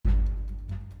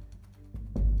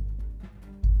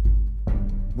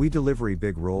We deliver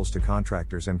big rolls to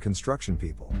contractors and construction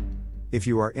people. If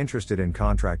you are interested in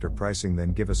contractor pricing,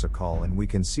 then give us a call and we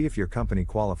can see if your company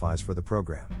qualifies for the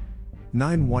program.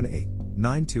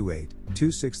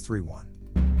 918-928-2631.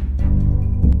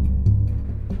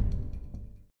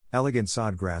 Elegant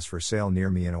sod grass for sale near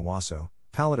me in Owasso.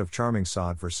 Pallet of charming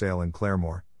sod for sale in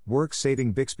Claremore.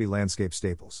 Work-saving Bixby landscape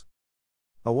staples.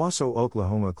 Owasso,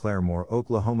 Oklahoma. Claremore,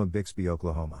 Oklahoma. Bixby,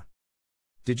 Oklahoma.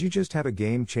 Did you just have a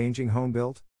game-changing home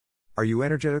built? Are you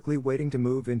energetically waiting to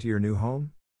move into your new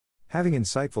home? Having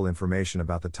insightful information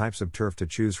about the types of turf to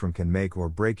choose from can make or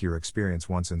break your experience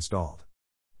once installed.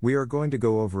 We are going to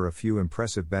go over a few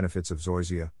impressive benefits of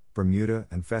zoysia, Bermuda,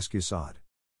 and fescue sod.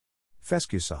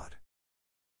 Fescue sod.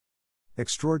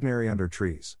 Extraordinary under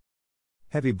trees.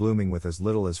 Heavy blooming with as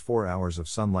little as 4 hours of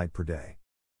sunlight per day.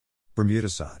 Bermuda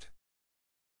sod.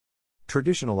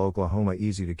 Traditional Oklahoma,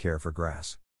 easy to care for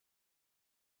grass.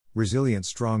 Resilient,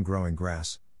 strong growing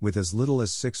grass, with as little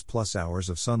as 6+ hours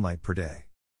of sunlight per day.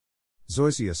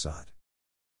 Zoysia sod.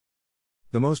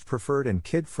 The most preferred and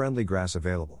kid-friendly grass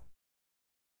available.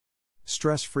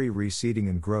 Stress-free reseeding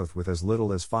and growth with as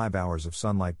little as 5 hours of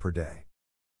sunlight per day.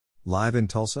 Live in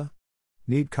Tulsa?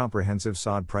 Need comprehensive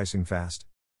sod pricing fast?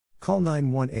 Call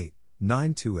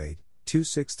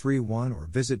 918-928-2631 or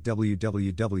visit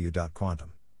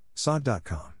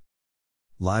www.quantumsod.com.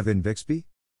 Live in Bixby?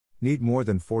 Need more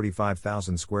than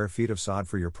 45,000 square feet of sod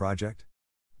for your project?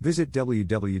 Visit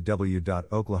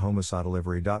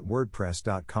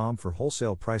www.oklahomasodelivery.wordpress.com for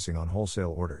wholesale pricing on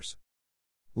wholesale orders.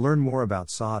 Learn more about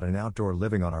sod and outdoor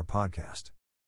living on our podcast.